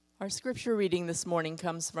Our scripture reading this morning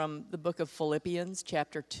comes from the book of Philippians,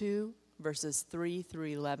 chapter 2, verses 3 through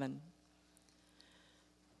 11.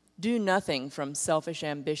 Do nothing from selfish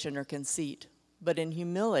ambition or conceit, but in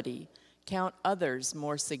humility count others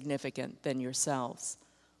more significant than yourselves.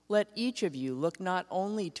 Let each of you look not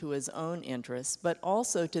only to his own interests, but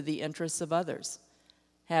also to the interests of others.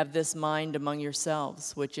 Have this mind among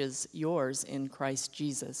yourselves, which is yours in Christ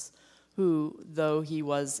Jesus, who, though he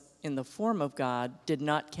was in the form of God, did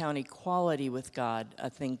not count equality with God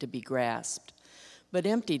a thing to be grasped, but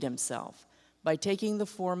emptied himself by taking the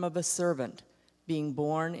form of a servant, being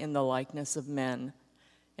born in the likeness of men.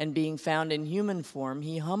 And being found in human form,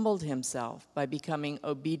 he humbled himself by becoming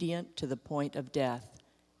obedient to the point of death,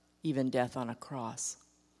 even death on a cross.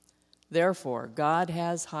 Therefore, God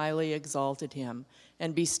has highly exalted him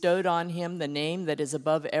and bestowed on him the name that is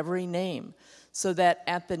above every name, so that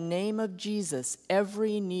at the name of Jesus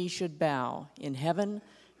every knee should bow in heaven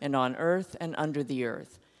and on earth and under the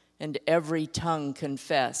earth, and every tongue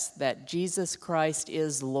confess that Jesus Christ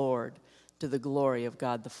is Lord, to the glory of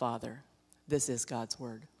God the Father. This is God's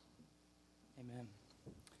word. Amen.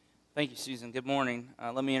 Thank you, Susan. Good morning.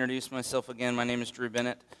 Let me introduce myself again. My name is Drew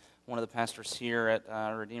Bennett, one of the pastors here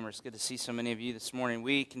at Redeemer. It's good to see so many of you this morning.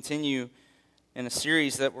 We continue in a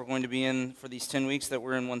series that we're going to be in for these 10 weeks that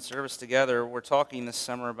we're in one service together. We're talking this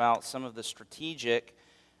summer about some of the strategic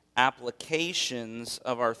applications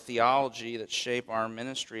of our theology that shape our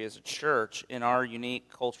ministry as a church in our unique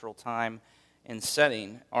cultural time and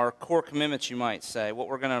setting. Our core commitments, you might say, what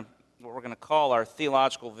we're going to call our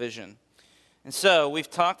theological vision. And so we've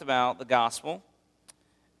talked about the gospel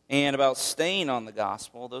and about staying on the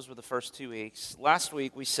gospel. Those were the first 2 weeks. Last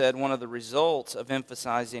week we said one of the results of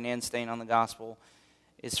emphasizing and staying on the gospel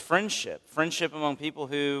is friendship. Friendship among people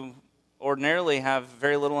who ordinarily have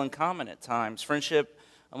very little in common at times. Friendship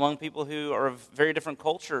among people who are of very different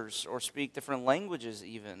cultures or speak different languages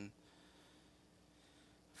even.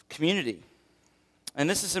 Community. And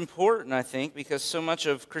this is important, I think, because so much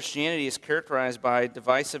of Christianity is characterized by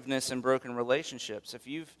divisiveness and broken relationships. If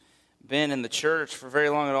you've been in the church for very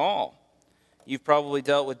long at all, you've probably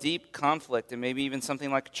dealt with deep conflict and maybe even something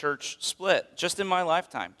like a church split just in my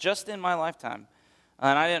lifetime.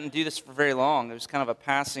 And I didn't do this for very long. It was kind of a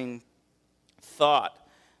passing thought.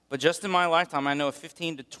 But just in my lifetime, I know of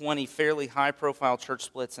 15 to 20 fairly high-profile church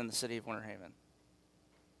splits in the city of Winter Haven.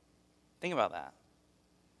 Think about that.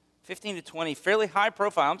 15 to 20 fairly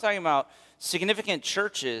high-profile. I'm talking about significant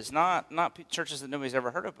churches, not churches that nobody's ever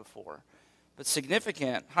heard of before, but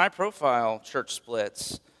significant, high-profile church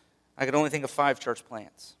splits. I could only think of 5 church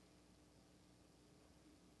plants.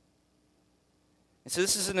 And so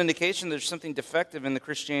this is an indication there's something defective in the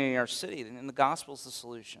Christianity in our city, and the gospel's the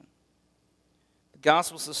solution. The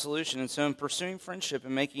gospel's the solution, and so in pursuing friendship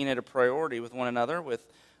and making it a priority with one another, with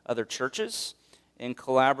other churches, in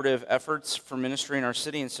collaborative efforts for ministry in our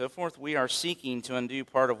city and so forth, we are seeking to undo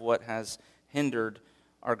part of what has hindered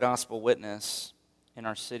our gospel witness in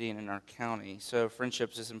our city and in our county. So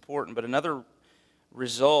friendships is important. But another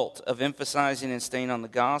result of emphasizing and staying on the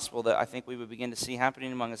gospel that I think we would begin to see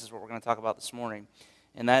happening among us is what we're going to talk about this morning.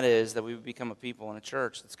 And that is that we would become a people in a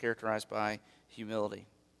church that's characterized by humility.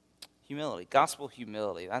 Humility, gospel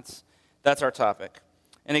humility. That's our topic.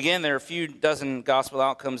 And again, there are a few dozen gospel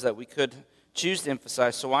outcomes that we could choose to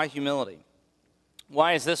emphasize. So why humility?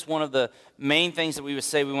 Why is this one of the main things that we would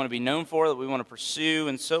say we want to be known for, that we want to pursue,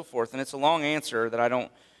 and so forth? And it's a long answer that I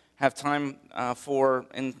don't have time for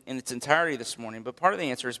in its entirety this morning. But part of the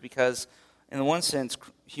answer is because, in the one sense,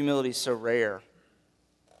 humility is so rare.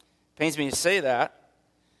 It pains me to say that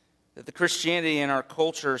the Christianity in our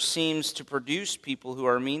culture seems to produce people who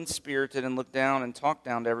are mean-spirited and look down and talk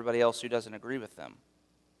down to everybody else who doesn't agree with them.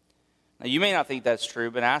 Now, you may not think that's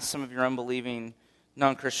true, but ask some of your unbelieving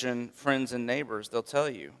non-Christian friends and neighbors. They'll tell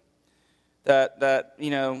you that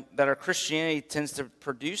our Christianity tends to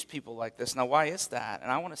produce people like this. Now, why is that?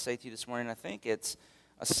 And I want to say to you this morning, I think it's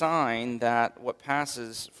a sign that what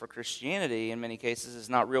passes for Christianity in many cases is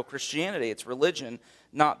not real Christianity. It's religion,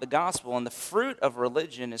 not the gospel. And the fruit of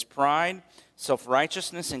religion is pride,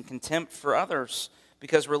 self-righteousness, and contempt for others.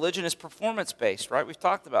 Because religion is performance-based, right? We've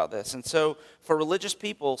talked about this. And so for religious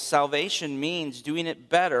people, salvation means doing it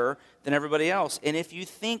better than everybody else. And if you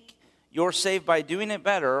think you're saved by doing it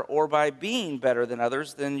better or by being better than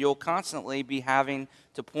others, then you'll constantly be having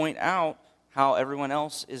to point out how everyone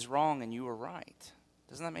else is wrong and you are right.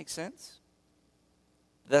 Doesn't that make sense?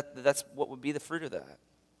 That's what would be the fruit of that.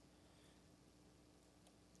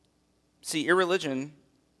 See, irreligion,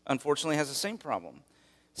 unfortunately, has the same problem.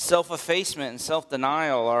 Self-effacement and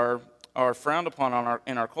self-denial are frowned upon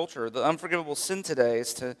in our culture. The unforgivable sin today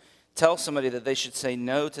is to tell somebody that they should say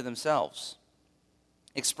no to themselves.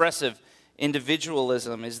 Expressive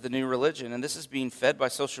individualism is the new religion, and this is being fed by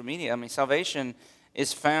social media. I mean, salvation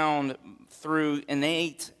is found through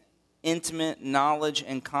innate, intimate knowledge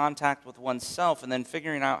and contact with oneself, and then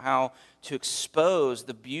figuring out how to expose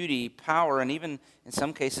the beauty, power, and even, in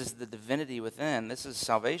some cases, the divinity within. This is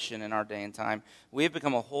salvation in our day and time. We have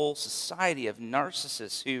become a whole society of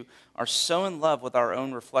narcissists who are so in love with our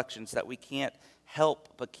own reflections that we can't help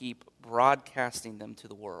but keep broadcasting them to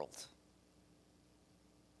the world.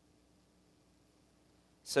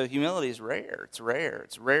 So humility is rare. It's rare.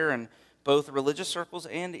 It's rare in both religious circles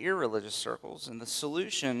and irreligious circles. And the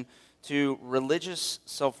solution to religious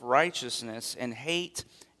self-righteousness and hate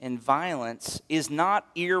and violence is not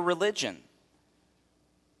irreligion.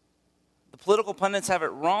 The political pundits have it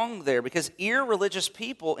wrong there, because irreligious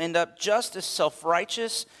people end up just as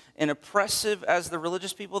self-righteous and oppressive as the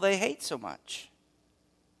religious people they hate so much.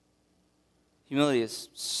 Humility is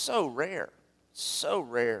so rare, so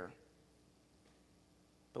rare.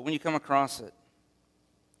 But when you come across it,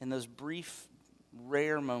 in those brief,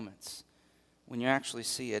 rare moments, when you actually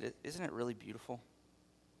see it, isn't it really beautiful?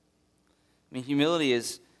 I mean, humility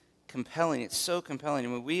is compelling. It's so compelling. I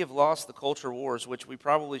mean, we have lost the culture wars, which we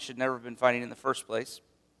probably should never have been fighting in the first place.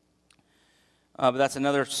 But that's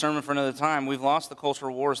another sermon for another time. We've lost the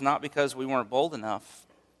cultural wars not because we weren't bold enough,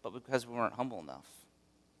 but because we weren't humble enough.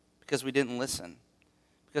 Because we didn't listen.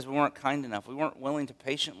 Because we weren't kind enough. We weren't willing to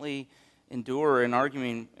patiently endure in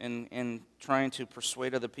arguing and trying to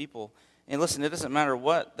persuade other people. And listen, it doesn't matter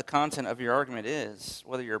what the content of your argument is,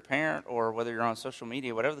 whether you're a parent or whether you're on social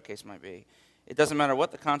media, whatever the case might be. It doesn't matter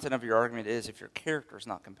what the content of your argument is if your character is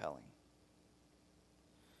not compelling.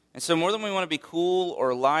 And so more than we want to be cool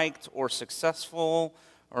or liked or successful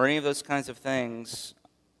or any of those kinds of things,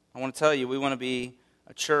 I want to tell you we want to be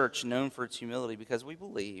a church known for its humility, because we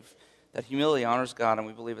believe that humility honors God, and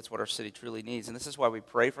we believe it's what our city truly needs. And this is why we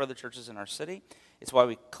pray for other churches in our city. It's why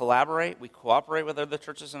we cooperate with other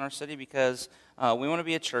churches in our city, because we want to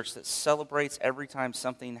be a church that celebrates every time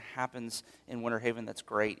something happens in Winter Haven that's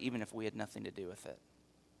great, even if we had nothing to do with it.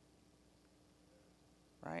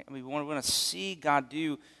 Right? I mean, we want to see God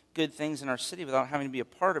do good things in our city without having to be a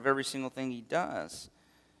part of every single thing he does.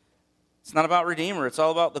 It's not about Redeemer. It's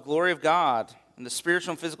all about the glory of God and the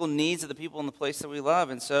spiritual and physical needs of the people in the place that we love.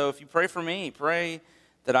 And so if you pray for me, pray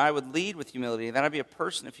that I would lead with humility, that I'd be a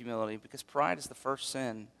person of humility, because pride is the first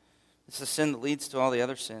sin. It's the sin that leads to all the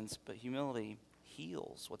other sins, but humility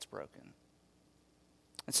heals what's broken.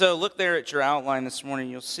 And so look there at your outline this morning.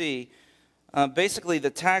 You'll see basically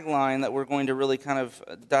the tagline that we're going to really kind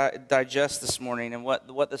of digest this morning, and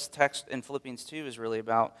what this text in Philippians 2 is really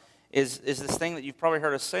about is this thing that you've probably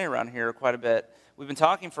heard us say around here quite a bit. We've been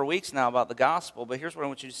talking for weeks now about the gospel, but here's what I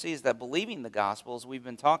want you to see is that believing the gospel, as we've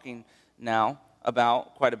been talking now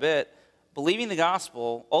about quite a bit, believing the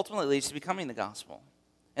gospel ultimately leads to becoming the gospel.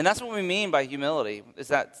 And that's what we mean by humility, is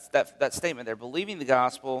that statement there. Believing the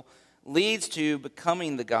gospel leads to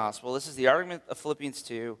becoming the gospel. This is the argument of Philippians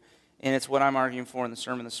 2, and it's what I'm arguing for in the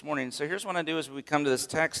sermon this morning. So here's what I do as we come to this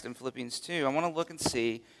text in Philippians 2. I want to look and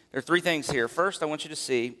see. There are three things here. First, I want you to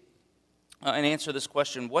see and answer this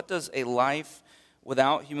question: what does a life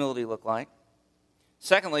without humility look like?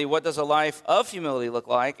 Secondly, what does a life of humility look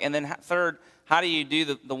like? And then third, how do you do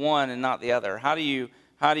the one and not the other? How do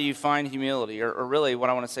you find humility? Or really what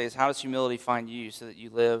I want to say is, how does humility find you so that you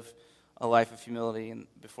live a life of humility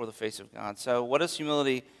before the face of God? So what does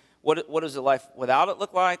humility, what does a life without it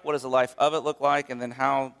look like? What does a life of it look like? And then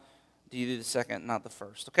how do you do the second, not the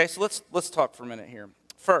first? Okay, so let's talk for a minute here.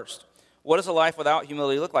 First, what does a life without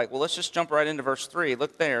humility look like? Well, let's just jump right into verse 3.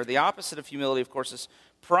 Look there. The opposite of humility, of course, is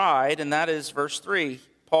pride, and that is verse 3.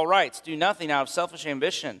 Paul writes, "Do nothing out of selfish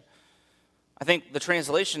ambition." I think the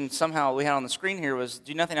translation somehow we had on the screen here was,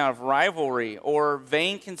 "Do nothing out of rivalry or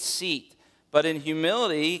vain conceit, but in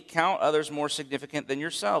humility count others more significant than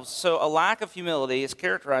yourselves." So a lack of humility is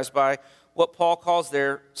characterized by what Paul calls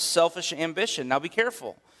their selfish ambition. Now be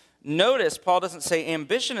careful. Notice Paul doesn't say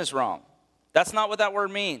ambition is wrong. That's not what that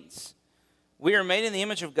word means. We are made in the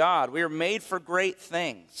image of God. We are made for great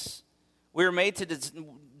things. We are made to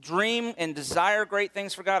dream and desire great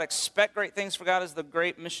things for God, expect great things for God, as the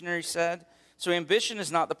great missionary said. So ambition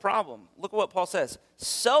is not the problem. Look at what Paul says.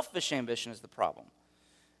 Selfish ambition is the problem.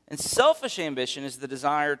 And selfish ambition is the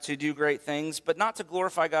desire to do great things, but not to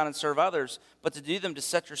glorify God and serve others, but to do them to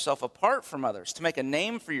set yourself apart from others, to make a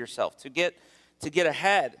name for yourself, to get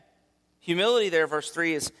ahead. Humility there, verse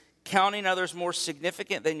 3, is counting others more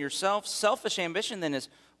significant than yourself. Selfish ambition then is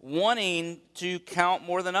wanting to count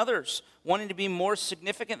more than others, wanting to be more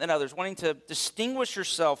significant than others, wanting to distinguish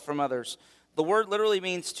yourself from others. The word literally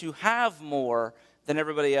means to have more than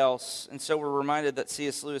everybody else. And so we're reminded that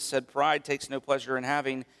C.S. Lewis said, pride takes no pleasure in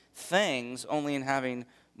having things, only in having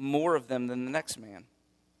more of them than the next man.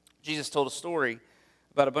 Jesus told a story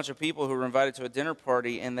about a bunch of people who were invited to a dinner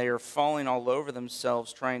party, and they are falling all over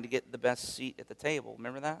themselves trying to get the best seat at the table.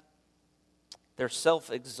 Remember that? They're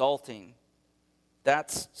self-exalting.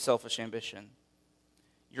 That's selfish ambition.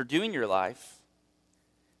 You're doing your life,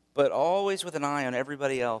 but always with an eye on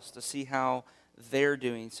everybody else to see how they're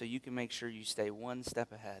doing so you can make sure you stay one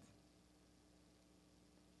step ahead.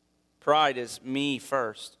 Pride is me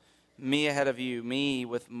first, me ahead of you, me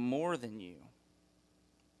with more than you,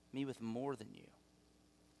 me with more than you,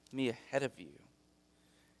 me ahead of you.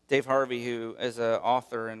 Dave Harvey, who is an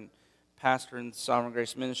author and pastor in the Sovereign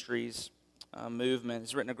Grace Ministries movement,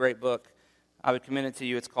 has written a great book. I would commend it to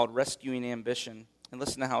you. It's called Rescuing Ambition. And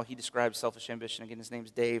listen to how he describes selfish ambition. Again, his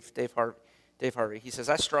name's Dave Harvey. He says,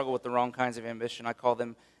 I struggle with the wrong kinds of ambition. I call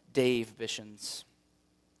them Dave-bitions.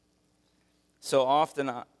 So often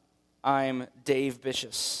I'm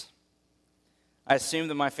Dave-bicious. I assume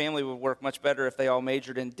that my family would work much better if they all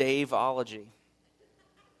majored in Dave-ology.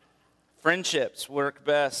 Friendships work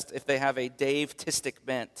best if they have a Dave-tistic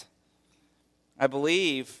bent. I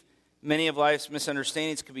believe many of life's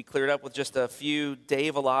misunderstandings could be cleared up with just a few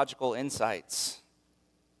Dave-ological insights.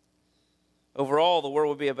 Overall, the world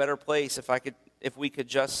would be a better place if we could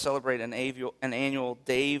just celebrate an annual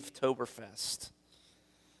Dave-toberfest.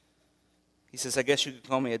 He says, I guess you could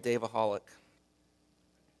call me a Dave-aholic.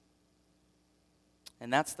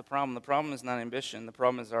 And that's the problem. The problem is not ambition. The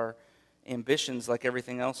problem is our ambitions, like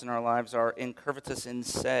everything else in our lives, are incurvatus in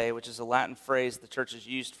se, which is a Latin phrase the church has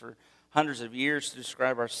used for hundreds of years to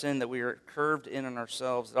describe our sin, that we are curved in on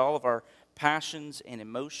ourselves, that all of our passions and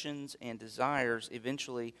emotions and desires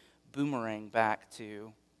eventually boomerang back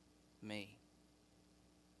to me.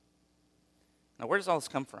 Now, where does all this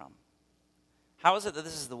come from? How is it that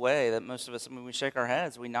this is the way that most of us, when we shake our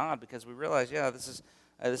heads, we nod because we realize, this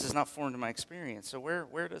is not foreign to my experience. So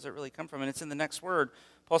where does it really come from? And it's in the next word.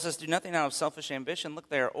 Paul says, do nothing out of selfish ambition, look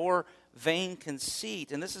there, or vain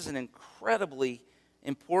conceit. And this is an incredibly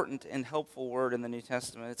important and helpful word in the New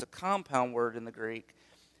Testament. It's a compound word in the Greek.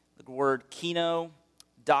 The word kino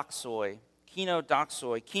doxoi. Kino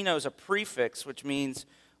doxoi. Kino is a prefix which means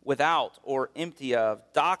without or empty of.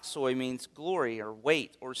 Doxoi means glory or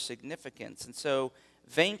weight or significance. And so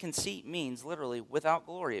vain conceit means literally without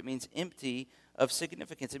glory. It means empty of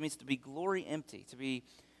significance. It means to be glory empty,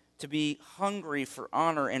 to be hungry for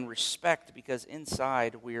honor and respect because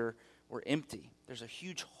inside we're empty. There's a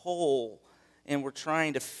huge hole and we're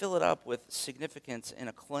trying to fill it up with significance and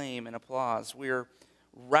acclaim and applause. We're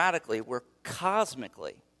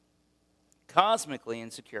cosmically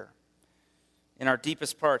insecure. In our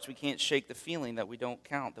deepest parts, we can't shake the feeling that we don't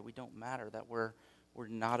count, that we don't matter, that we're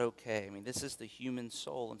not okay. I mean, this is the human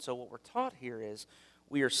soul. And so what we're taught here is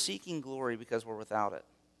we are seeking glory because we're without it.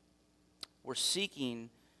 We're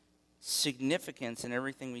seeking significance in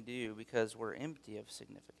everything we do because we're empty of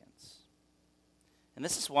significance. And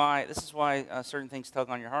this is why certain things tug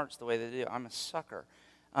on your hearts the way they do. I'm a sucker.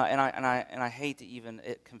 And I hate to even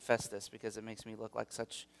confess this because it makes me look like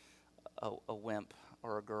such a wimp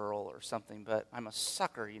or a girl or something, but I'm a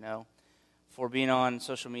sucker, for being on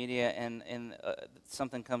social media and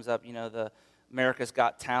something comes up, the America's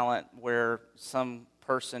Got Talent, where some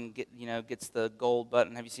person gets the gold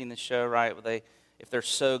button. Have you seen this show, right? Where if they're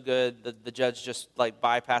so good, the judge just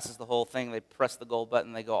bypasses the whole thing. They press the gold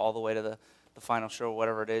button, they go all the way to the final show or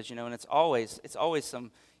whatever it is, and it's always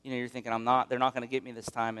some, you're thinking they're not going to get me this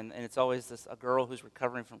time, and it's always a girl who's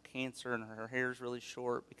recovering from cancer and her hair's really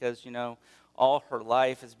short because, all her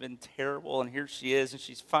life has been terrible, and here she is, and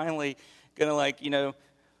she's finally going to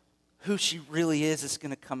who she really is going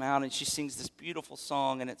to come out, and she sings this beautiful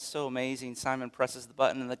song, and it's so amazing. Simon presses the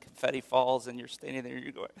button, and the confetti falls, and you're standing there,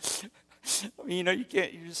 you're going, you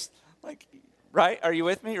can't, you're just right? Are you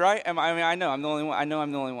with me, right? I know I'm the only one. I know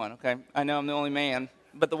I'm the only one, okay? I know I'm the only man,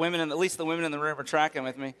 but at least the women in the room are tracking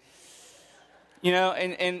with me.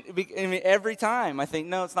 And every time I think,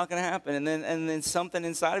 no, it's not going to happen. And then something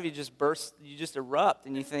inside of you just bursts, you just erupt,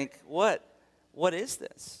 and you think, what is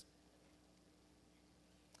this?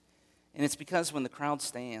 And it's because when the crowd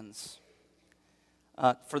stands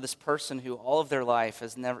for this person who all of their life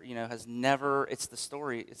has never, it's the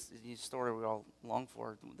story we all long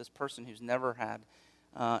for, this person who's never had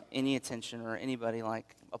any attention or anybody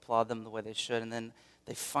applaud them the way they should, and then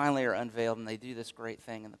they finally are unveiled and they do this great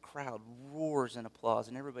thing, and the crowd roars in applause,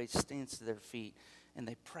 and everybody stands to their feet, and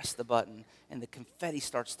they press the button, and the confetti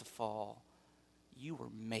starts to fall. You were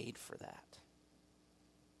made for that.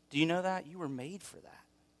 Do you know that? You were made for that.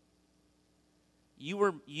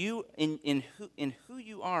 In who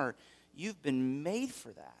you are, you've been made for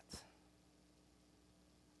that.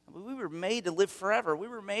 We were made to live forever. We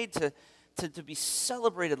were made to be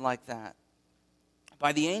celebrated like that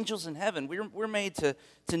by the angels in heaven. We're made to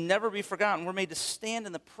never be forgotten. We're made to stand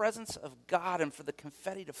in the presence of God and for the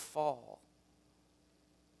confetti to fall.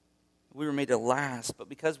 We were made to last, but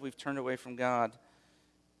because we've turned away from God,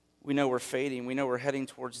 we know we're fading. We know we're heading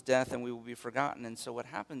towards death, and we will be forgotten. And so what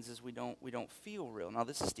happens is we don't feel real. Now,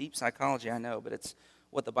 this is deep psychology, I know, but it's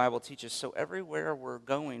what the Bible teaches. So everywhere we're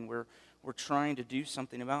going, we're trying to do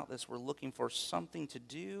something about this. We're looking for something to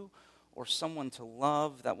do or someone to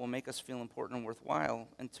love that will make us feel important and worthwhile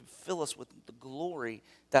and to fill us with the glory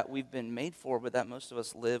that we've been made for, but that most of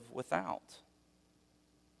us live without.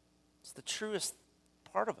 It's the truest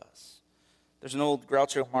part of us. There's an old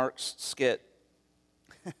Groucho Marx skit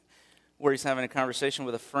where he's having a conversation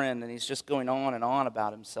with a friend, and he's just going on and on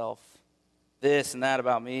about himself. This and that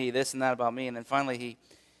about me, this and that about me. And then finally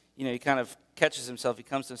he kind of catches himself. He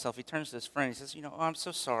comes to himself. He turns to his friend. He says, I'm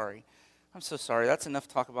so sorry. I'm so sorry. That's enough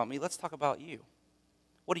talk about me. Let's talk about you.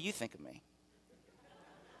 What do you think of me?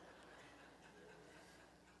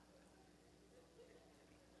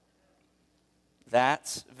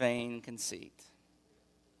 That's vain conceit.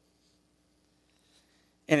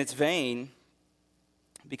 And it's vain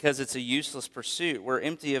because it's a useless pursuit. We're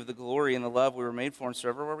empty of the glory and the love we were made for, and so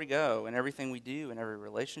everywhere we go, and everything we do, and every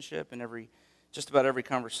relationship, and just about every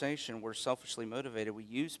conversation, we're selfishly motivated. We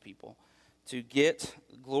use people to get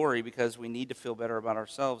glory because we need to feel better about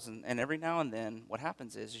ourselves. And every now and then, what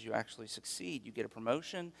happens is you actually succeed. You get a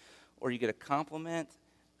promotion, or you get a compliment,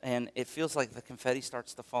 and it feels like the confetti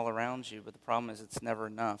starts to fall around you, but the problem is it's never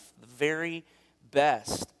enough. The very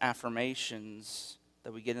best affirmations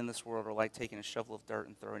that we get in this world are like taking a shovel of dirt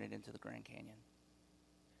and throwing it into the Grand Canyon.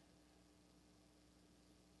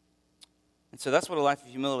 And so that's what a life of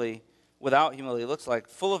humility, without humility, looks like.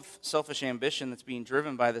 Full of selfish ambition that's being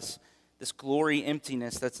driven by this glory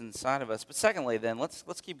emptiness that's inside of us. But secondly, then, let's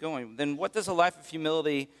keep going. Then what does a life of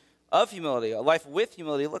humility, a life with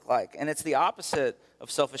humility look like? And it's the opposite of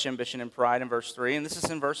selfish ambition and pride in verse 3. And this is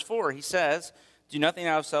in verse 4. He says, do nothing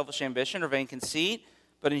out of selfish ambition or vain conceit,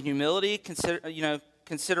 but in humility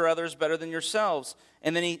consider others better than yourselves.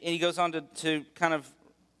 And then he goes on to kind of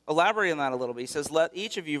elaborate on that a little bit. He says, let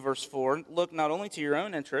each of you, verse 4, look not only to your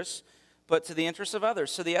own interests, but to the interests of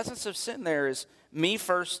others. So the essence of sin there is me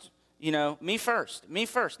first, me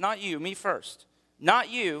first, not you, me first. Not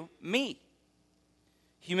you, me.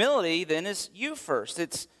 Humility then is you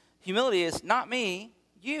first. Humility is not me,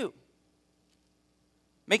 you.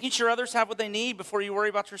 Making sure others have what they need before you worry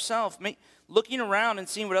about yourself. Looking around and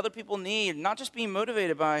seeing what other people need, not just being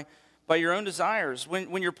motivated by your own desires.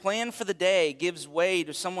 When your plan for the day gives way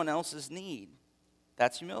to someone else's need,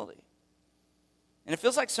 that's humility. And it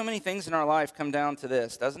feels like so many things in our life come down to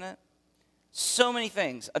this, doesn't it? So many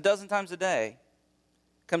things, a dozen times a day,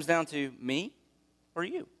 comes down to me or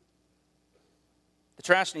you. The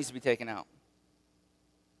trash needs to be taken out.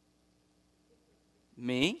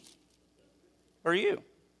 Me or you.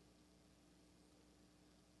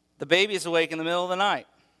 The baby is awake in the middle of the night.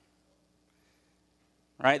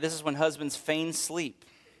 Right? This is when husbands feign sleep.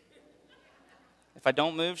 If I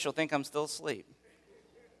don't move, she'll think I'm still asleep.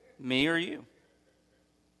 Me or you.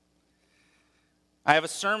 I have a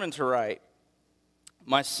sermon to write.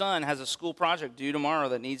 My son has a school project due tomorrow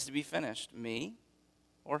that needs to be finished. Me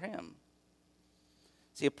or him?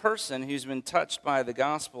 See, a person who's been touched by the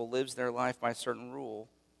gospel lives their life by a certain rule.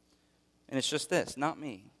 And it's just this, not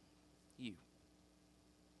me, you.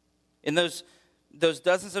 In those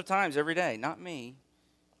dozens of times every day, not me,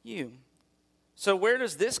 you. So where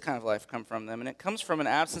does this kind of life come from then? And it comes from an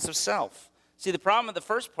absence of self. See, the problem with the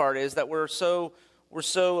first part is that we're so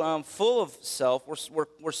full of self.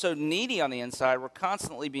 We're so needy on the inside. We're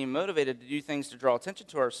constantly being motivated to do things to draw attention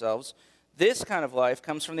to ourselves. This kind of life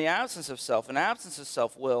comes from the absence of self, an absence of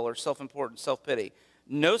self-will or self-importance, self-pity.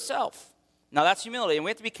 No self. Now that's humility, and we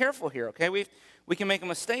have to be careful here, okay? We can make a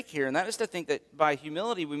mistake here, and that is to think that by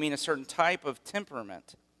humility we mean a certain type of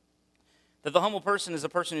temperament. That the humble person is a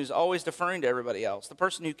person who's always deferring to everybody else, the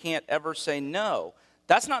person who can't ever say no.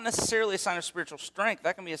 That's not necessarily a sign of spiritual strength.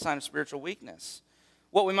 That can be a sign of spiritual weakness.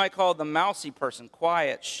 What we might call the mousy person,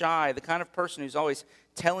 quiet, shy, the kind of person who's always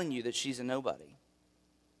telling you that she's a nobody.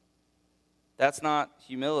 That's not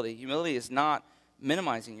humility. Humility is not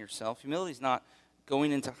minimizing yourself. Humility is not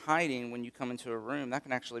going into hiding when you come into a room. That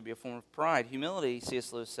can actually be a form of pride. Humility,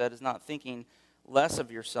 C.S. Lewis said, is not thinking less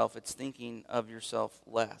of yourself. It's thinking of yourself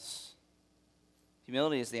less.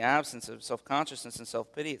 Humility is the absence of self-consciousness and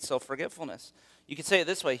self-pity. It's self-forgetfulness. You could say it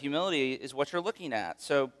this way. Humility is what you're looking at.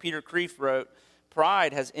 So Peter Kreeft wrote,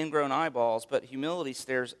 Pride has ingrown eyeballs, but humility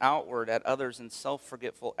stares outward at others in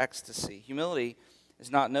self-forgetful ecstasy. Humility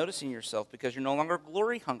is not noticing yourself because you're no longer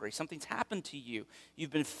glory hungry. Something's happened to you.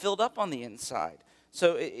 You've been filled up on the inside.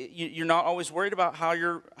 So you're not always worried about how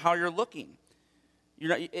you're looking.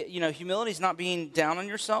 You're not, humility is not being down on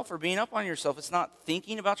yourself or being up on yourself. It's not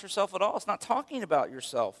thinking about yourself at all. It's not talking about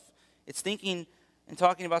yourself. It's thinking and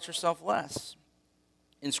talking about yourself less.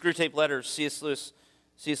 In Screwtape Letters, C.S.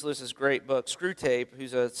 Lewis's great book, Screwtape,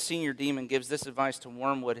 who's a senior demon, gives this advice to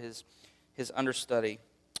Wormwood, his understudy,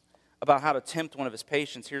 about how to tempt one of his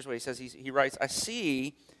patients. Here's what he says. He writes, "I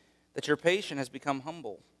see that your patient has become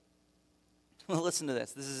humble." Well, listen to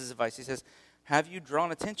this. This is his advice. He says, "Have you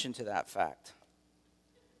drawn attention to that fact?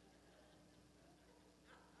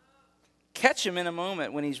 Catch him in a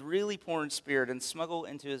moment when he's really poor in spirit and smuggle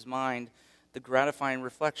into his mind the gratifying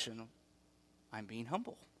reflection, 'I'm being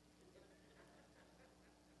humble.'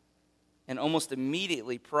 And almost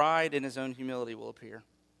immediately, pride in his own humility will appear.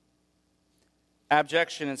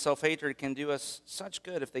 Abjection and self-hatred can do us such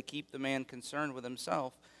good if they keep the man concerned with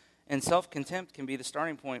himself. And self-contempt can be the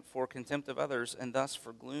starting point for contempt of others, and thus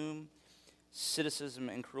for gloom, cynicism,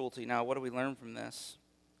 and cruelty." Now, what do we learn from this?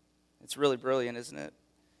 It's really brilliant, isn't it?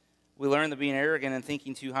 We learn that being arrogant and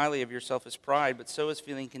thinking too highly of yourself is pride, but so is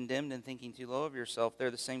feeling condemned and thinking too low of yourself.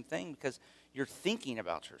 They're the same thing because you're thinking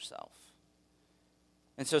about yourself.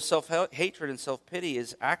 And so self-hatred and self-pity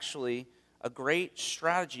is actually a great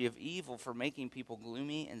strategy of evil for making people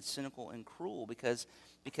gloomy and cynical and cruel because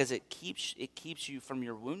it keeps you from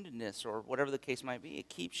your woundedness or whatever the case might be. It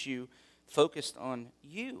keeps you focused on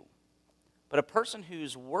you. But a person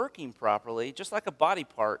who's working properly, just like a body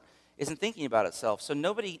part, isn't thinking about itself. So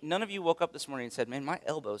none of you woke up this morning and said, "Man, my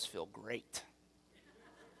elbows feel great.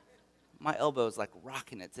 My elbow's like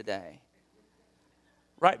rocking it today."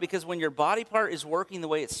 Right? Because when your body part is working the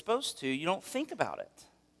way it's supposed to, you don't think about it.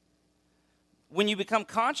 When you become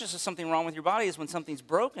conscious of something wrong with your body is when something's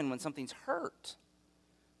broken, when something's hurt,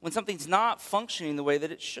 when something's not functioning the way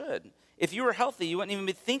that it should. If you were healthy, you wouldn't even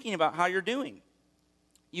be thinking about how you're doing.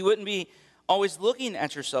 You wouldn't be always looking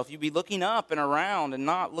at yourself. You'd be looking up and around and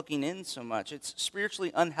not looking in so much. It's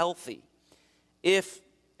spiritually unhealthy.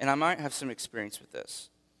 And I might have some experience with this,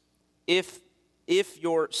 if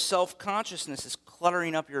your self-consciousness is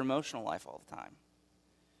cluttering up your emotional life all the time,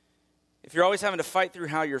 if you're always having to fight through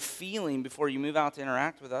how you're feeling before you move out to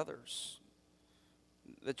interact with others,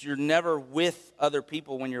 that you're never with other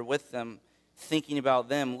people when you're with them, thinking about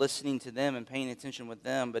them, listening to them, and paying attention with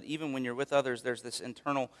them, but even when you're with others, there's this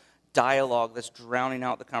internal dialogue that's drowning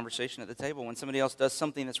out the conversation at the table. When somebody else does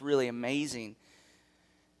something that's really amazing,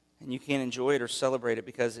 and you can't enjoy it or celebrate it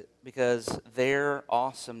because their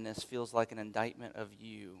awesomeness feels like an indictment of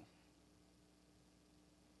you.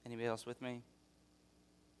 Anybody else with me?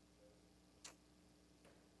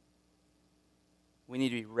 We need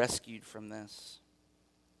to be rescued from this.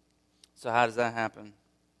 So how does that happen?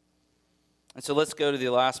 And so let's go to the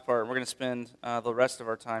last part. We're going to spend the rest of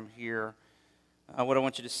our time here. What I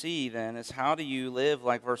want you to see then is, how do you live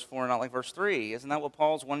like verse 4 and not like verse 3? Isn't that what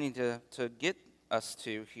Paul's wanting to get us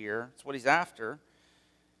to here? It's what he's after.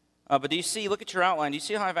 But do you see, look at your outline. Do you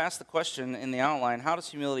see how I've asked the question in the outline, how does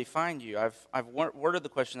humility find you? I've worded the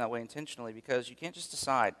question that way intentionally because you can't just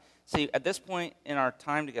decide. See, at this point in our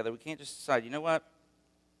time together, we can't just decide, you know what?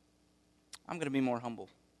 I'm going to be more humble.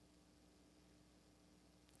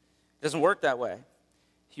 It doesn't work that way.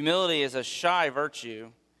 Humility is a shy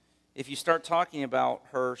virtue. If you start talking about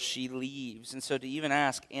her, she leaves. And so to even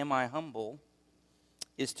ask, am I humble,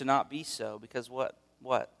 is to not be so. Because what?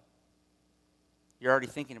 You're already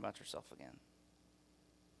thinking about yourself again.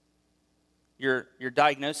 You're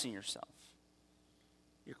diagnosing yourself.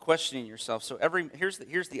 You're questioning yourself. So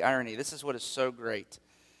here's the irony. This is what is so great.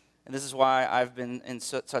 And this is why I've been in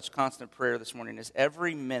such constant prayer this morning, is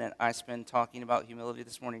every minute I spend talking about humility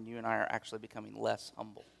this morning, you and I are actually becoming less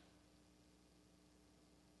humble.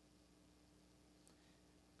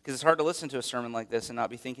 Because it's hard to listen to a sermon like this and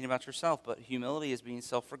not be thinking about yourself, but humility is being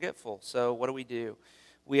self-forgetful. So what do?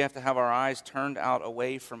 We have to have our eyes turned out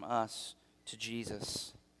away from us to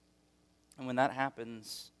Jesus. And when that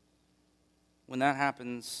happens,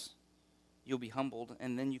 you'll be humbled,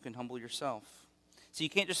 and then you can humble yourself. So you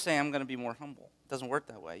can't just say, I'm going to be more humble. It doesn't work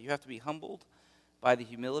that way. You have to be humbled by the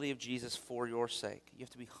humility of Jesus for your sake. You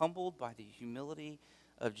have to be humbled by the humility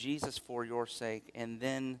of Jesus for your sake, and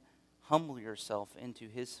then humble yourself into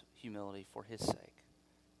his humility for his sake.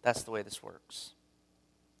 That's the way this works.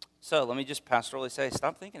 So let me just pastorally say,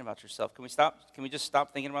 stop thinking about yourself. Can we just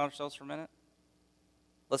stop thinking about ourselves for a minute?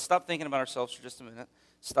 Let's stop thinking about ourselves for just a minute.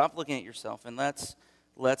 Stop looking at yourself, and let's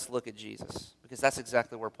look at Jesus. Because that's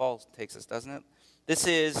exactly where Paul takes us, doesn't it? This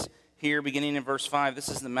is, here beginning in verse 5, this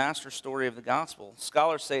is the master story of the gospel.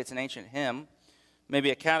 Scholars say it's an ancient hymn,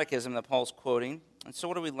 maybe a catechism that Paul's quoting. And so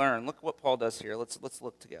what do we learn? Look what Paul does here. Let's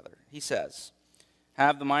look together. He says,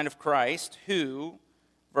 have the mind of Christ, who,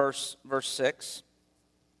 verse 6,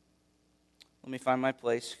 let me find my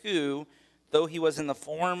place, who, though he was in the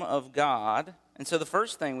form of God. And so the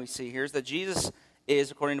first thing we see here is that Jesus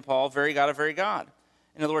is, according to Paul, very God of very God.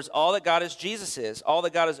 In other words, all that God is, Jesus is. All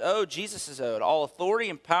that God is owed, Jesus is owed. All authority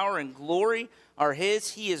and power and glory are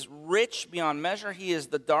his. He is rich beyond measure. He is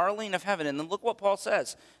the darling of heaven. And then look what Paul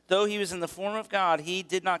says. Though he was in the form of God, he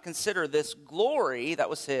did not consider this glory that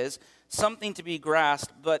was his something to be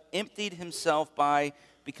grasped, but emptied himself by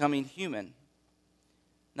becoming human.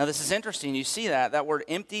 Now this is interesting. You see that word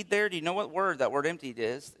emptied there. Do you know what word that word emptied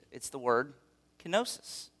is? It's the word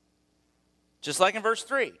kenosis. Just like in verse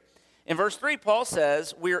 3. In verse 3, Paul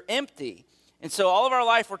says, we're empty. And so all of our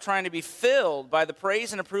life we're trying to be filled by the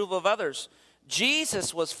praise and approval of others.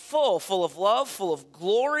 Jesus was full of love, full of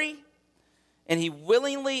glory, and he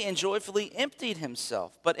willingly and joyfully emptied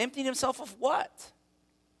himself. But emptied himself of what?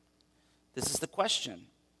 This is the question.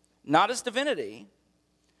 Not his divinity.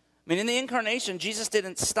 I mean, in the incarnation, Jesus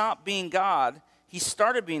didn't stop being God. He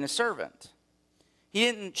started being a servant. He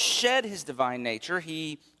didn't shed his divine nature.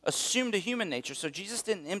 He assumed a human nature. So Jesus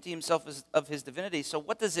didn't empty himself of his divinity. So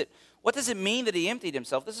what does it mean that he emptied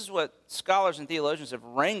himself? This is what scholars and theologians have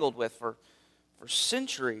wrangled with for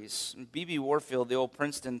centuries. B.B. Warfield, the old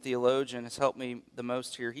Princeton theologian, has helped me the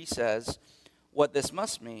most here. He says, what this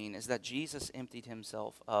must mean is that Jesus emptied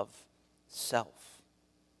himself of self.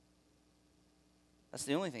 That's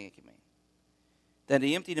the only thing it can mean. That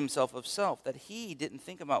he emptied himself of self, that he didn't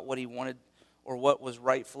think about what he wanted or what was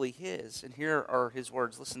rightfully his. And here are his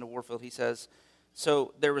words. Listen to Warfield. He says,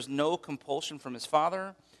 so there was no compulsion from his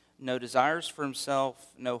Father, no desires for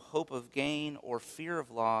himself, no hope of gain or fear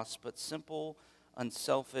of loss, but simple,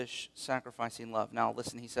 unselfish, sacrificing love. Now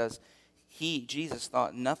listen, he says, Jesus,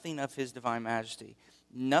 thought nothing of his divine majesty,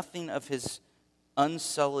 nothing of his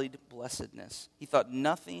unsullied blessedness. He thought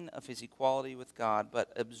nothing of his equality with God,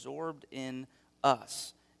 but absorbed in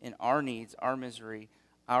us, in our needs, our misery,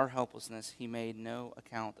 our helplessness, he made no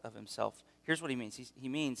account of himself. Here's what he means. He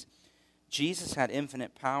means Jesus had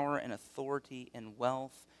infinite power and authority and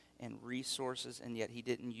wealth and resources, and yet he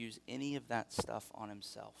didn't use any of that stuff on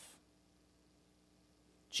himself.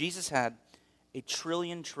 Jesus had a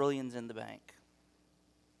trillions in the bank.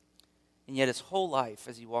 And yet his whole life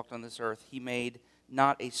as he walked on this earth, he made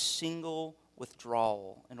not a single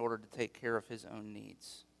withdrawal in order to take care of his own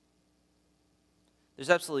needs. There's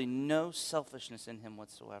absolutely no selfishness in him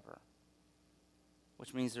whatsoever,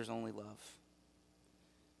 which means there's only love.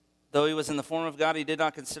 Though he was in the form of God, he did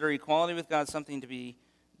not consider equality with God something to be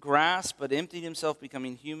grasped, but emptied himself,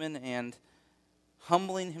 becoming human and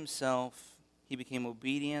humbling himself. He became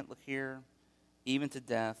obedient, look here, even to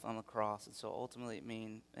death on the cross. And so ultimately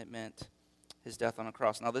it meant his death on a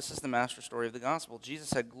cross. Now this is the master story of the gospel.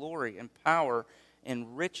 Jesus had glory and power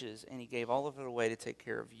and riches, and he gave all of it away to take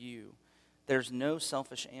care of you. There's no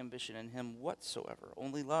selfish ambition in him whatsoever,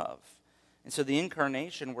 only love. And so the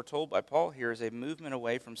incarnation, we're told by Paul here, is a movement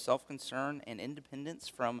away from self-concern and independence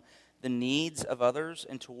from the needs of others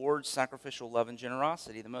and towards sacrificial love and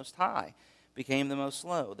generosity. The Most High became the most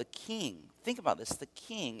low. The King, think about this, the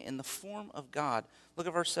King in the form of God, look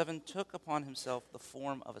at verse 7, took upon himself the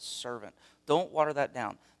form of a servant. Don't water that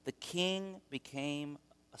down. The King became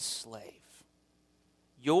a slave.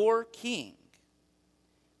 Your King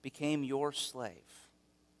became your slave.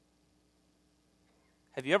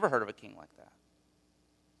 Have you ever heard of a king like that?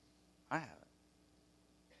 I haven't.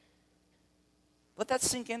 Let that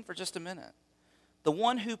sink in for just a minute. The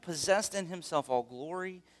one who possessed in himself all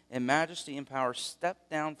glory and majesty and power stepped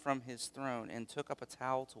down from his throne and took up a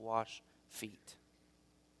towel to wash feet.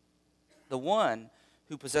 The one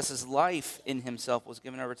who possesses life in himself was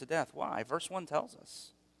given over to death. Why? Verse 1 tells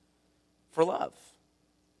us. For love.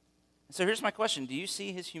 So here's my question. Do you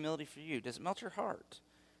see his humility for you? Does it melt your heart?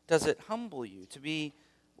 Does it humble you to be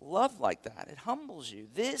loved like that? It humbles you.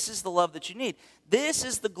 This is the love that you need. This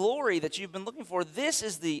is the glory that you've been looking for. This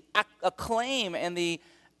is the acclaim and the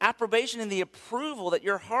approbation and the approval that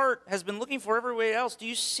your heart has been looking for everywhere else. Do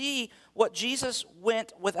you see what Jesus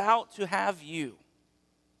went without to have you?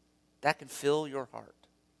 That can fill your heart.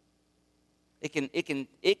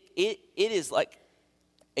 It is like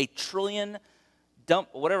a trillion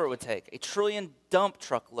whatever it would take, a trillion dump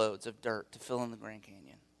truck loads of dirt to fill in the Grand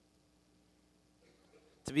Canyon.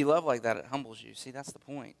 To be loved like that, it humbles you. See, that's the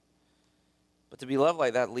point. But to be loved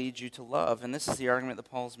like that leads you to love. And this is the argument that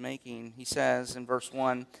Paul's making. He says in verse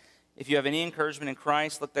 1, if you have any encouragement in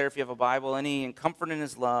Christ, look there if you have a Bible, any comfort in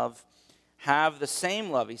his love, have the same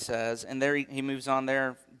love, he says. And there he moves on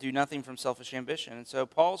there, do nothing from selfish ambition. And so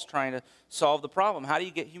Paul's trying to solve the problem. How do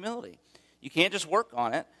you get humility? You can't just work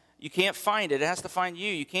on it. You can't find it. It has to find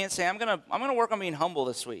you. You can't say, I'm gonna work on being humble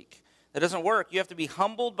this week. That doesn't work. You have to be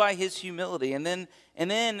humbled by his humility. And then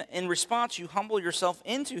in response, you humble yourself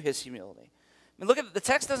into his humility. I mean, look at it. The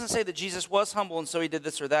text doesn't say that Jesus was humble and so he did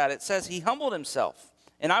this or that. It says he humbled himself.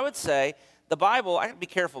 And I would say the Bible, I have to be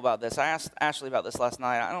careful about this. I asked Ashley about this last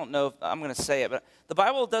night. I don't know if I'm going to say it, but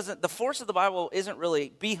the force of the Bible isn't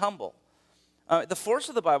really be humble. The force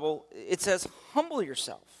of the Bible, it says humble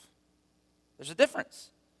yourself. There's a difference.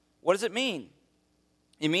 What does it mean?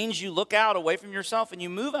 It means you look out away from yourself and you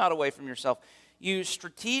move out away from yourself. You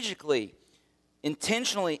strategically,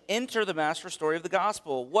 intentionally enter the master story of the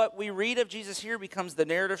gospel. What we read of Jesus here becomes the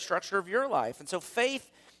narrative structure of your life. And so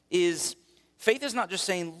faith is not just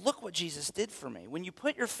saying, look what Jesus did for me. When you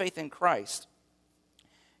put your faith in Christ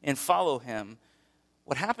and follow him,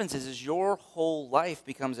 what happens is your whole life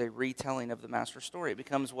becomes a retelling of the master story. It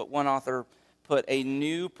becomes what one author put, a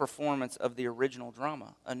new performance of the original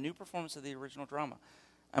drama. A new performance of the original drama.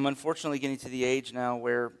 I'm unfortunately getting to the age now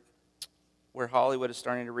where Hollywood is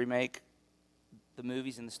starting to remake the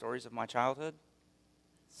movies and the stories of my childhood.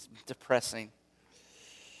 It's depressing.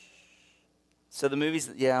 So the movies,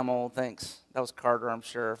 yeah, I'm old, thanks. That was Carter, I'm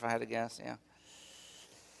sure, if I had to guess, yeah.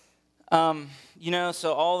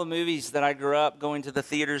 So all the movies that I grew up going to the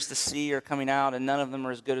theaters to see are coming out, and none of them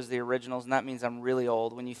are as good as the originals, and that means I'm really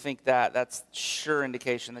old. When you think that, that's sure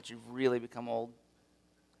indication that you've really become old.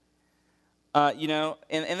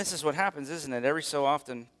 And this is what happens, isn't it? Every so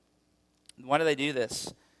often, why do they do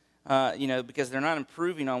this? Because they're not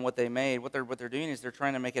improving on what they made. What they're doing is they're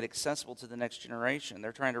trying to make it accessible to the next generation.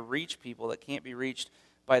 They're trying to reach people that can't be reached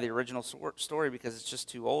by the original story because it's just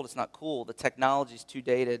too old. It's not cool. The technology's too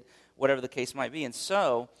dated, whatever the case might be. And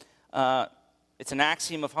so it's an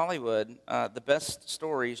axiom of Hollywood. The best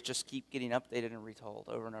stories just keep getting updated and retold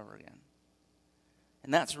over and over again.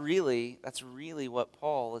 And that's really what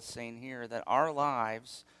Paul is saying here, that our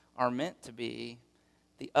lives are meant to be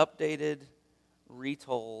the updated,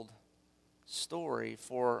 retold story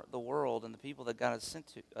for the world and the people that God has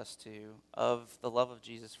sent us to of the love of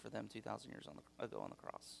Jesus for them 2,000 years ago on the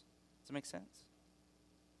cross. Does it make sense?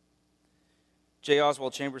 J.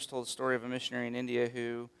 Oswald Chambers told the story of a missionary in India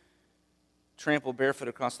who trampled barefoot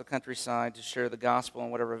across the countryside to share the gospel in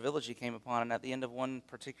whatever village he came upon. And at the end of one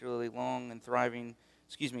particularly long and tiring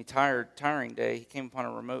day, he came upon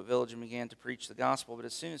a remote village and began to preach the gospel. But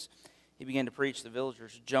as soon as he began to preach, the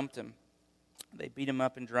villagers jumped him. They beat him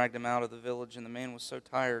up and dragged him out of the village, and the man was so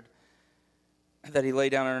tired that he lay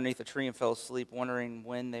down underneath a tree and fell asleep, wondering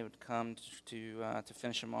when they would come to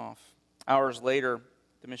finish him off. Hours later,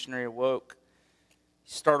 the missionary awoke.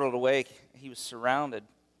 Startled awake, he was surrounded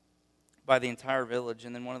by the entire village,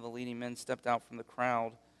 and then one of the leading men stepped out from the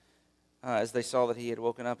crowd as they saw that he had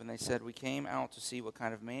woken up, and they said, "We came out to see what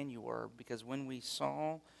kind of man you were, because when we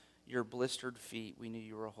saw your blistered feet, we knew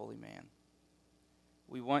you were a holy man.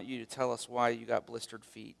 We want you to tell us why you got blistered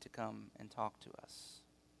feet to come and talk to us."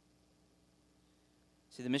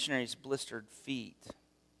 See, the missionary's blistered feet,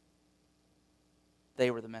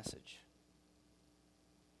 they were the message.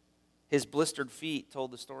 His blistered feet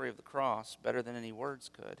told the story of the cross better than any words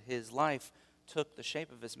could. His life took the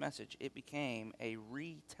shape of his message. It became a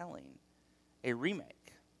retelling, a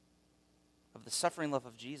remake of the suffering love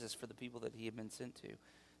of Jesus for the people that he had been sent to.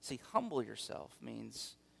 See, humble yourself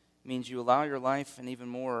means you allow your life, and even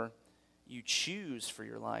more, you choose for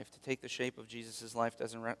your life to take the shape of Jesus' life,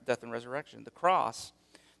 death, and resurrection. The cross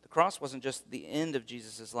wasn't just the end of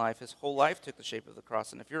Jesus' life. His whole life took the shape of the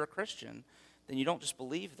cross. And if you're a Christian, then you don't just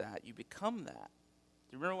believe that, you become that.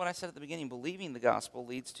 Do you remember what I said at the beginning? Believing the gospel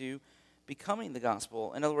leads to becoming the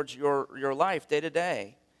gospel. In other words, your life, day to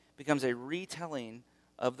day, becomes a retelling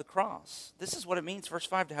of the cross. This is what it means, verse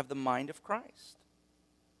 5, to have the mind of Christ.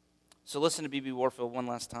 So listen to B.B. Warfield one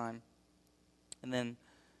last time, and then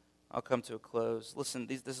I'll come to a close. Listen,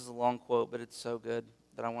 this is a long quote, but it's so good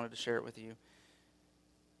that I wanted to share it with you.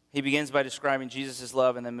 He begins by describing Jesus'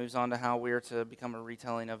 love and then moves on to how we are to become a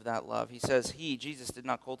retelling of that love. He says, Jesus, did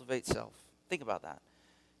not cultivate self. Think about that.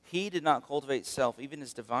 He did not cultivate self, even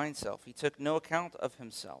his divine self. He took no account of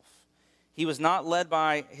himself. He was not led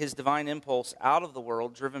by his divine impulse out of the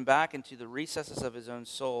world, driven back into the recesses of his own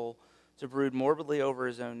soul to brood morbidly over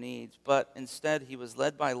his own needs, but instead he was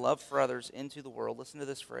led by love for others into the world. Listen to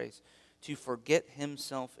this phrase, to forget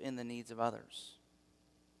himself in the needs of others.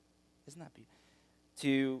 Isn't that beautiful?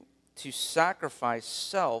 To sacrifice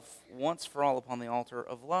self once for all upon the altar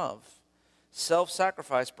of love.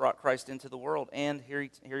 Self-sacrifice brought Christ into the world. And here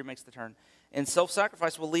he makes the turn. And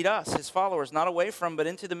self-sacrifice will lead us, his followers, not away from, but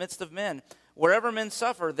into the midst of men. Wherever men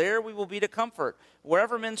suffer, there we will be to comfort.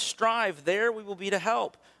 Wherever men strive, there we will be to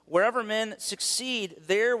help. Wherever men succeed,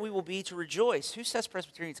 there we will be to rejoice. Who says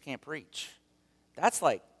Presbyterians can't preach?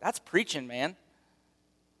 That's preaching, man.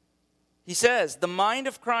 He says, the mind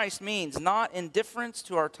of Christ means not indifference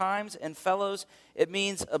to our times and fellows. It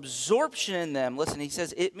means absorption in them. Listen, he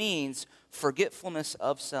says it means forgetfulness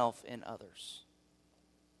of self in others.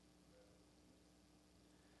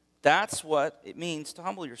 That's what it means to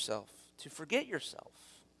humble yourself, to forget yourself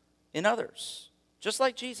in others, just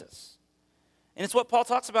like Jesus. And it's what Paul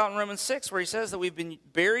talks about in Romans 6, where he says that we've been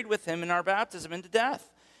buried with him in our baptism into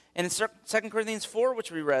death. And in 2 Corinthians 4,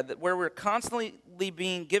 which we read, that where we're constantly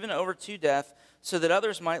being given over to death so that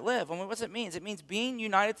others might live. And what does it mean? It means being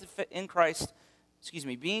united in Christ,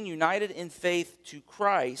 being united in faith to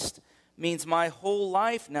Christ means my whole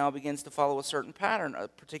life now begins to follow a certain pattern, a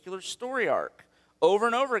particular story arc, over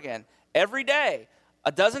and over again, every day,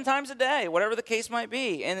 a dozen times a day, whatever the case might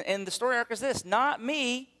be. And the story arc is this: not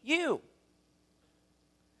me, you.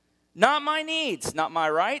 Not my needs, not my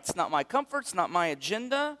rights, not my comforts, not my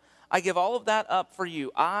agenda. I give all of that up for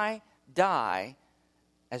you. I die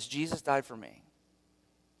as Jesus died for me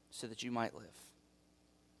so that you might live.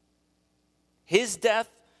 His death,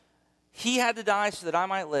 he had to die so that I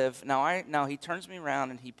might live. Now he turns me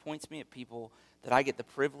around and he points me at people that I get the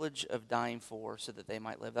privilege of dying for so that they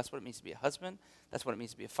might live. That's what it means to be a husband. That's what it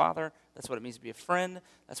means to be a father. That's what it means to be a friend.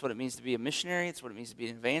 That's what it means to be a missionary. That's what it means to be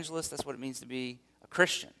an evangelist. That's what it means to be a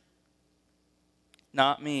Christian.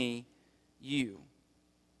 Not me, you.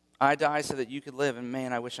 I die so that you could live. And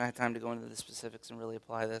man, I wish I had time to go into the specifics and really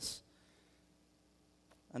apply this.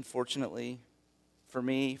 Unfortunately for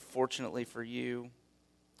me, fortunately for you,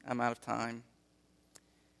 I'm out of time.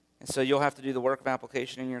 And so you'll have to do the work of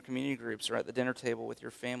application in your community groups or at the dinner table with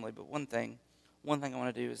your family. But one thing I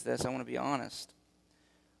want to do is this: I want to be honest.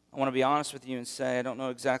 I want to be honest with you and say, I don't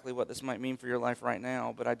know exactly what this might mean for your life right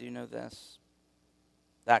now, but I do know this.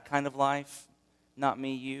 That kind of life, not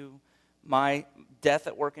me, you. My death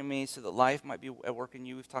at work in me so that life might be at work in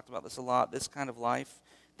you. We've talked about this a lot. This kind of life,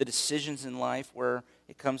 the decisions in life where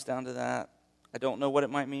it comes down to that. I don't know what it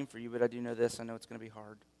might mean for you, but I do know this. I know it's going to be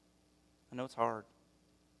hard. I know it's hard.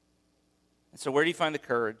 And so where do you find the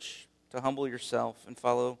courage to humble yourself and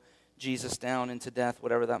follow Jesus down into death,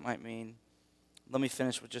 whatever that might mean? Let me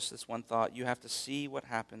finish with just this one thought. You have to see what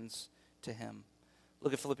happens to him.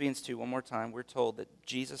 Look at Philippians 2 one more time. We're told that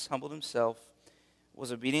Jesus humbled himself,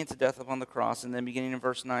 was obedient to death upon the cross, and then beginning in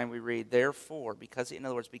verse 9 we read, therefore,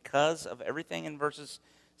 because of everything in verses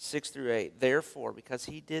 6 through 8, therefore, because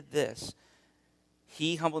he did this,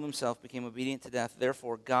 he humbled himself, became obedient to death.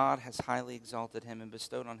 Therefore, God has highly exalted him and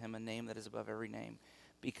bestowed on him a name that is above every name.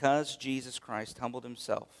 Because Jesus Christ humbled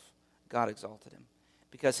himself, God exalted him.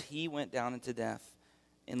 Because he went down into death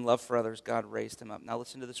in love for others, God raised him up. Now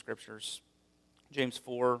listen to the scriptures. James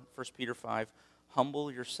 4, 1 Peter 5, humble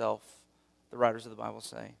yourself, the writers of the Bible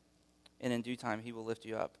say, and in due time he will lift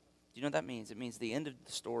you up. Do you know what that means? It means the end of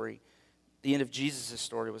the story, the end of Jesus'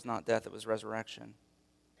 story was not death, it was resurrection.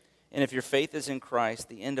 And if your faith is in Christ,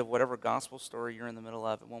 the end of whatever gospel story you're in the middle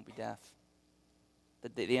of, it won't be death.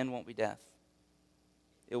 The end won't be death.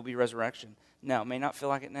 It will be resurrection. Now, it may not feel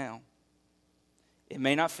like it now. It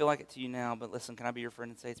may not feel like it to you now, but listen, can I be your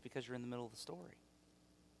friend and say it's because you're in the middle of the story.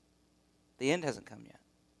 The end hasn't come yet.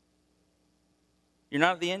 You're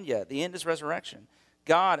not at the end yet. The end is resurrection.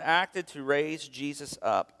 God acted to raise Jesus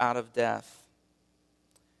up out of death.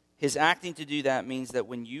 His acting to do that means that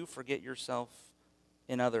when you forget yourself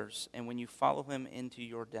in others and when you follow him into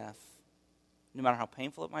your death, no matter how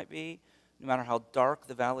painful it might be, no matter how dark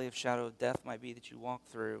the valley of shadow of death might be that you walk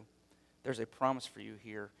through, there's a promise for you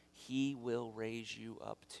here. He will raise you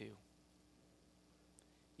up too.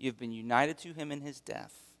 You've been united to him in his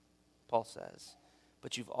death, Paul says,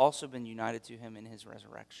 but you've also been united to him in his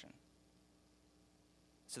resurrection.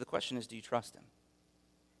 So the question is, do you trust him?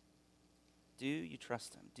 Do you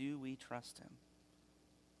trust him? Do we trust him?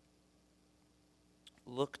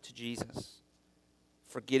 Look to Jesus,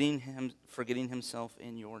 forgetting himself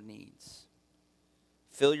in your needs.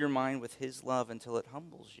 Fill your mind with his love until it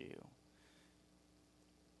humbles you.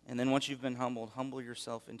 And then once you've been humbled, humble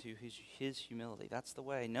yourself into his humility. That's the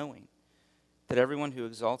way, knowing that everyone who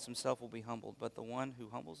exalts himself will be humbled, but the one who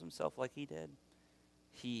humbles himself like he did,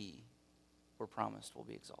 we're promised, will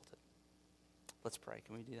be exalted. Let's pray.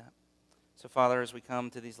 Can we do that? So, Father, as we come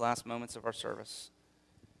to these last moments of our service,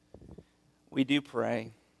 we do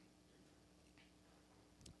pray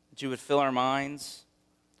that you would fill our minds,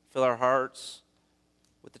 fill our hearts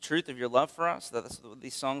with the truth of your love for us, that that's what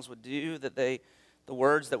these songs would do, that the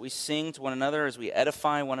words that we sing to one another as we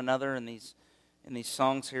edify one another in these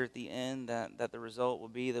songs here at the end, that the result will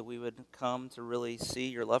be that we would come to really see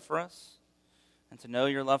your love for us and to know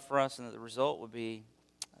your love for us, and that the result would be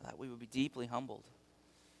that we would be deeply humbled.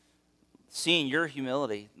 Seeing your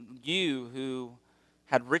humility, you who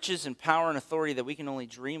had riches and power and authority that we can only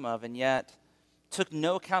dream of, and yet took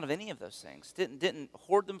no account of any of those things, didn't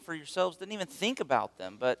hoard them for yourselves, didn't even think about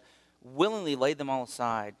them, but willingly laid them all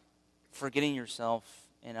aside, forgetting yourself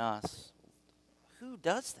in us. Who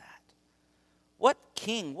does that? What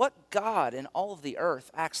king, what God in all of the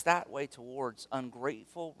earth acts that way towards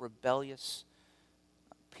ungrateful, rebellious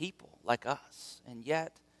people like us? And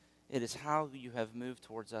yet, it is how you have moved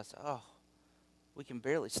towards us. Oh, we can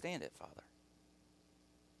barely stand it, Father.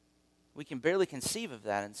 We can barely conceive of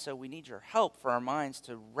that, and so we need your help for our minds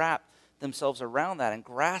to wrap themselves around that and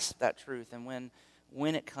grasp that truth. And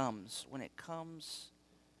when it comes,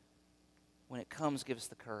 give us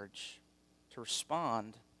the courage to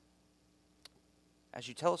respond as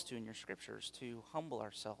you tell us to in your scriptures, to humble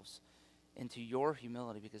ourselves into your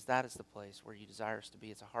humility, because that is the place where you desire us to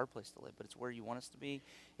be. It's a hard place to live, but it's where you want us to be.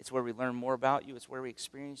 It's where we learn more about you. It's where we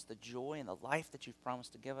experience the joy and the life that you've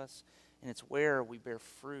promised to give us. And it's where we bear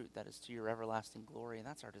fruit that is to your everlasting glory, and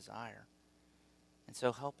that's our desire. And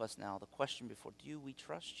so help us now. The question before, do we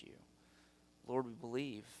trust you? Lord, we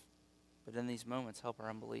believe, but in these moments, help our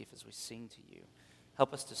unbelief as we sing to you.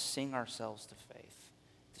 Help us to sing ourselves to faith,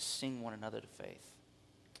 to sing one another to faith,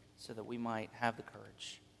 so that we might have the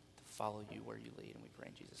courage to follow you where you lead, and we pray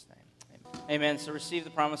in Jesus' name. Amen. Amen. So receive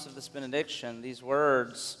the promise of this benediction. These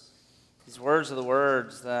words are the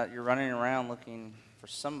words that you're running around looking for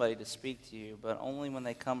somebody to speak to you, but only when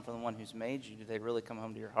they come from the one who's made you do they really come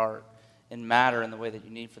home to your heart and matter in the way that you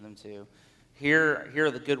need for them to. Here are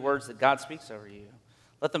the good words that God speaks over you.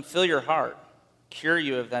 Let them fill your heart, cure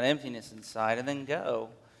you of that emptiness inside, and then go.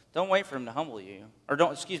 Don't wait for him to humble you. Or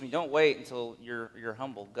don't wait until you're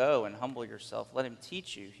humble. Go and humble yourself. Let him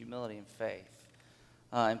teach you humility and faith,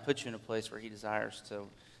 and put you in a place where he desires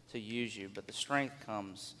to use you. But the strength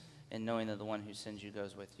comes in knowing that the one who sends you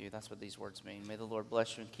goes with you. That's what these words mean. May the Lord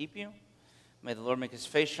bless you and keep you. May the Lord make his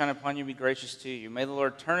face shine upon you and be gracious to you. May the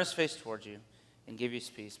Lord turn his face towards you and give you his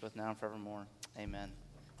peace, both now and forevermore. Amen.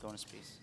 Go in his peace.